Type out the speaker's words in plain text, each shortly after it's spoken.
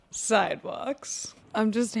Sidewalks.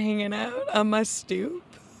 I'm just hanging out on my stoop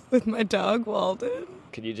with my dog, Walden.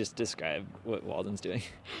 Could you just describe what Walden's doing?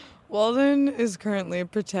 Walden is currently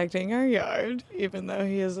protecting our yard, even though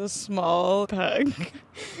he is a small pug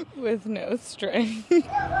with no strength. Ferocious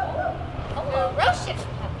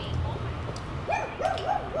puppy.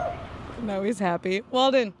 Now he's happy.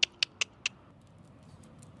 Walden.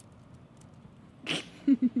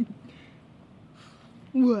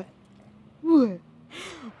 What?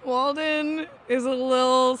 Walden is a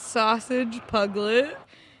little sausage puglet,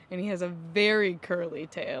 and he has a very curly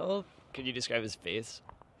tail. Could you describe his face?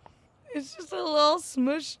 It's just a little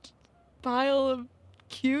smushed pile of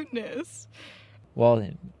cuteness.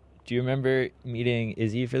 Walden, do you remember meeting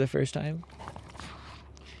Izzy for the first time?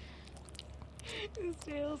 His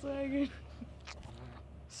tail's hanging.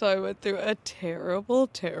 So I went through a terrible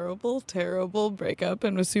breakup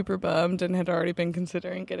and was super bummed and had already been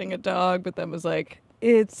considering getting a dog, but then was like,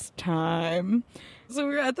 it's time. So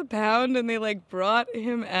we were at the pound and they brought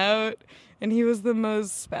him out and he was the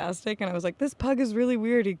most spastic and I was like, this pug is really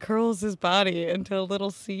weird. He curls his body into a little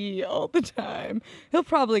C all the time. He'll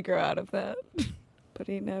probably grow out of that. But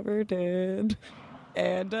he never did.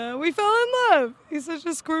 And we fell in love. He's such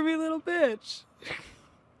a squirmy little bitch.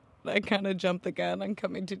 I kind of jumped the gun on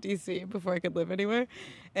coming to DC before I could live anywhere.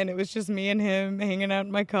 And it was just me and him hanging out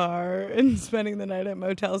in my car and spending the night at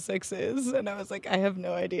Motel 6s. And I was like, I have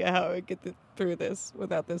no idea how I would get through this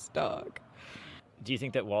without this dog. Do you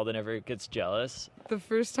think that Walden ever gets jealous? The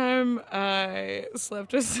first time I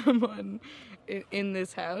slept with someone in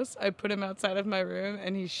this house, I put him outside of my room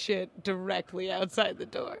and he shit directly outside the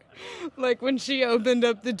door. Like when she opened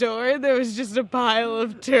up the door, there was just a pile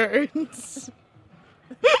of turds.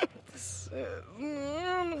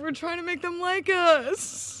 We're trying to make them like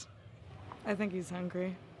us. I think he's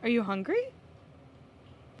hungry. Are you hungry?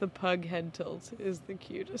 The pug head tilt is the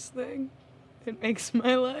cutest thing. It makes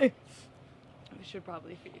my life. We should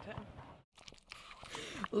probably feed him.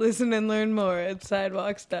 Listen and learn more at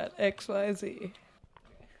sidewalks.xyz.